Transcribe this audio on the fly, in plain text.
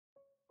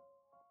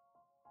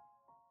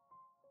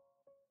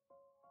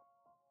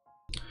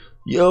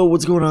Yo,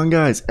 what's going on,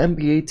 guys?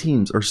 NBA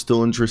teams are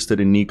still interested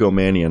in Nico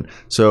Mannion.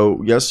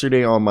 So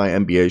yesterday on my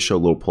NBA show,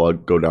 little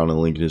plug, go down in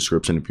the link in the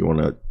description if you want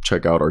to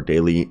check out our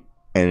daily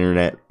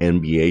internet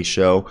NBA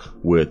show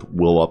with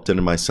Will Upton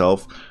and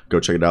myself.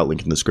 Go check it out,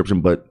 link in the description.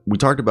 But we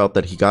talked about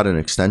that he got an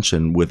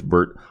extension with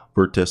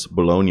Virtus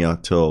Bologna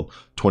till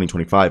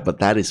 2025, but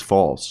that is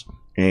false.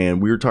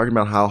 And we were talking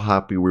about how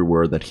happy we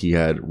were that he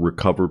had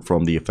recovered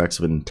from the effects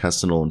of an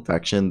intestinal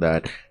infection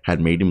that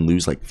had made him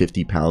lose like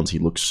 50 pounds. He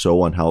looked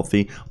so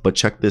unhealthy. But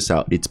check this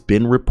out. It's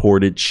been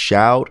reported.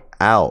 Shout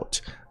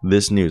out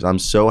this news. I'm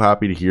so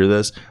happy to hear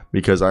this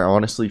because I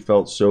honestly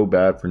felt so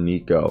bad for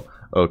Nico.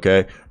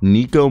 Okay.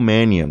 Nico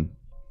Mannion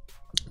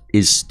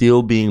is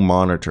still being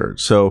monitored.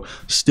 So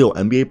still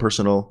NBA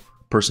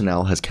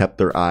personnel has kept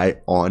their eye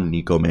on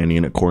Nico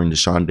Mannion, according to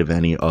Sean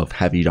Deveney of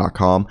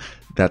Heavy.com,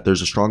 that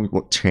there's a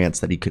strong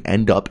chance that he could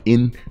end up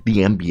in the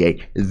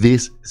NBA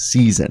this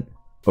season.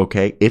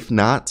 Okay, if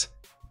not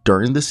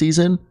during the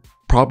season,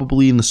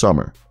 probably in the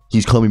summer.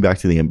 He's coming back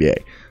to the NBA.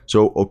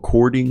 So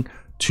according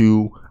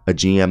to a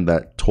GM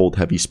that told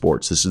Heavy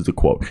Sports, this is the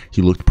quote,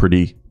 he looked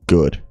pretty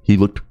good. He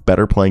looked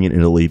better playing in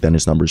Italy than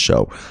his numbers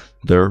show.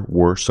 There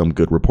were some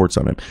good reports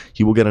on him.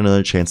 He will get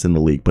another chance in the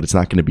league, but it's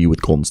not going to be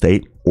with Golden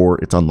State, or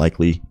it's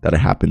unlikely that it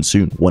happens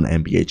soon, one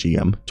NBA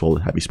GM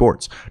told Heavy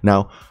Sports.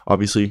 Now,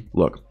 obviously,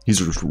 look, he's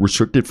a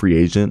restricted free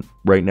agent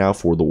right now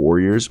for the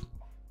Warriors.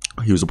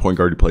 He was a point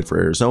guard who played for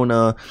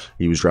Arizona.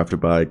 He was drafted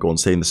by Golden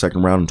State in the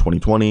second round in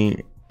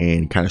 2020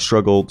 and kind of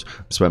struggled,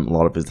 spent a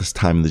lot of his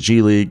time in the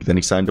G League. Then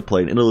he signed to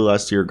play in Italy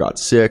last year, got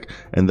sick,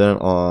 and then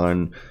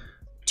on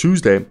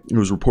Tuesday, it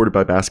was reported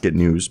by Basket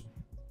News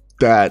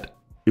that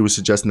it was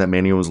suggesting that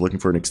Mannion was looking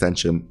for an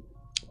extension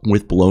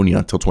with Bologna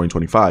until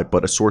 2025,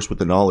 but a source with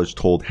the knowledge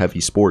told Heavy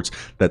Sports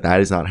that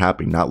that is not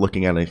happening, not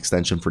looking at an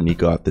extension for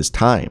Nico at this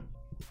time,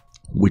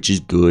 which is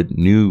good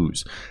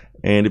news.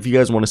 And if you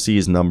guys want to see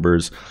his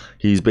numbers,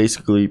 he's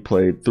basically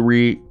played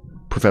 3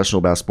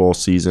 professional basketball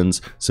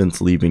seasons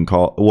since leaving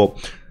college. Well,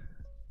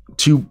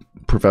 2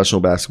 professional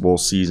basketball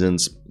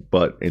seasons,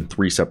 but in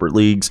 3 separate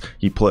leagues.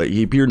 He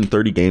appeared in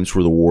 30 games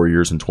for the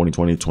Warriors in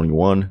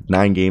 2020-21,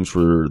 9 games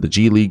for the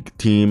G League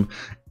team,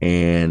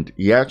 and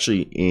he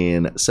actually,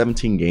 in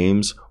 17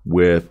 games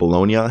with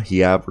Bologna,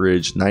 he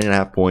averaged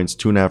 9.5 points,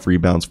 2.5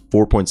 rebounds,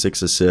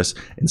 4.6 assists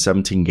in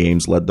 17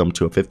 games, led them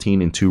to a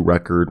 15-2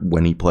 record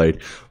when he played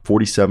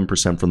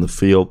 47% from the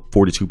field,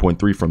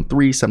 42.3 from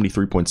 3,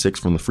 73.6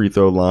 from the free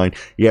throw line.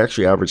 He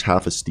actually averaged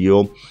half a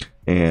steal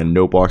and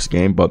no blocks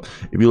game. But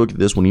if you look at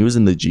this, when he was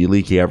in the G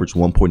League, he averaged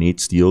 1.8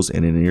 steals,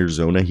 and in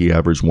Arizona he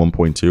averaged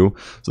 1.2.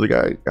 So the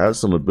guy has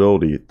some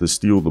ability to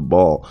steal the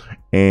ball.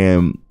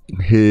 And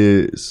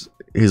his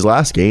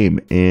last game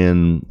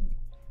in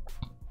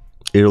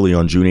Italy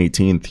on June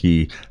 18th,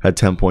 he had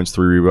 10 points,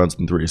 3 rebounds,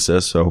 and 3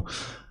 assists. So,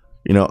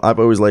 you know, I've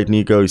always liked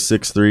Nico. He's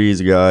 6'3".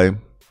 He's a guy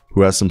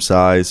who has some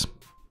size.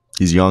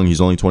 He's young.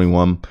 He's only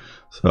 21.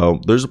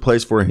 So there's a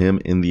place for him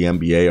in the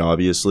NBA,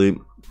 obviously.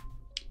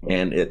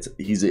 And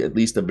he's at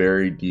least a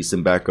very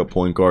decent backup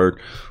point guard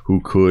who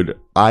could,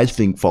 I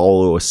think,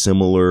 follow a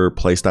similar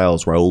play style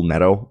as Raul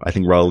Neto. I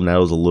think Raul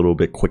Neto is a little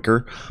bit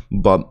quicker,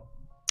 but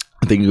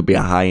I think he could be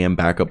a high-end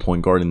backup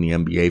point guard in the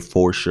NBA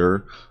for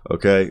sure.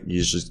 Okay,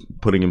 he's just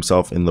putting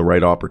himself in the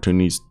right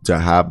opportunities to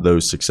have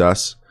those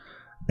success.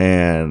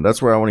 And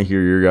that's where I want to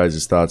hear your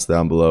guys' thoughts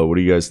down below. What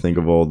do you guys think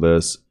of all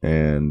this?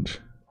 And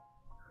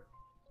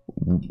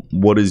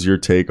what is your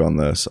take on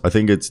this? I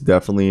think it's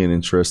definitely an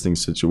interesting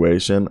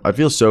situation. I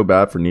feel so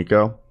bad for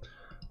Nico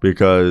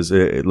because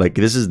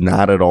this is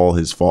not at all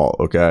his fault.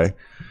 Okay,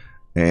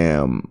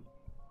 I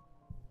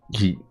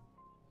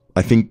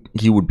think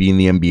he would be in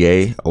the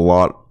NBA a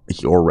lot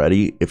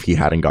already if he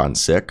hadn't gotten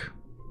sick,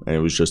 and it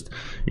was just,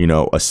 you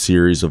know, a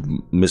series of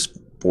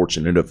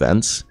misfortunate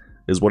events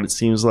is what it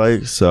seems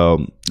like.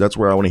 So that's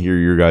where I want to hear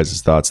your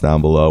guys' thoughts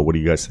down below. What do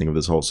you guys think of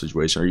this whole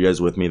situation? Are you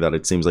guys with me that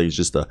it seems like it's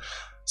just a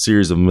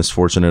series of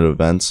misfortunate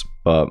events?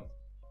 But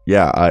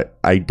yeah,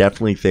 I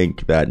definitely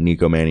think that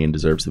Nico Mannion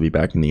deserves to be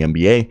back in the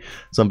NBA.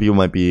 Some people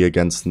might be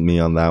against me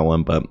on that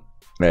one, but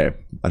hey,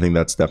 I think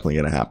that's definitely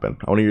going to happen.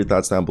 I want to hear your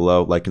thoughts down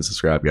below. Like and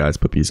subscribe, guys.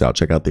 But peace out.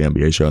 Check out the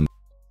NBA show.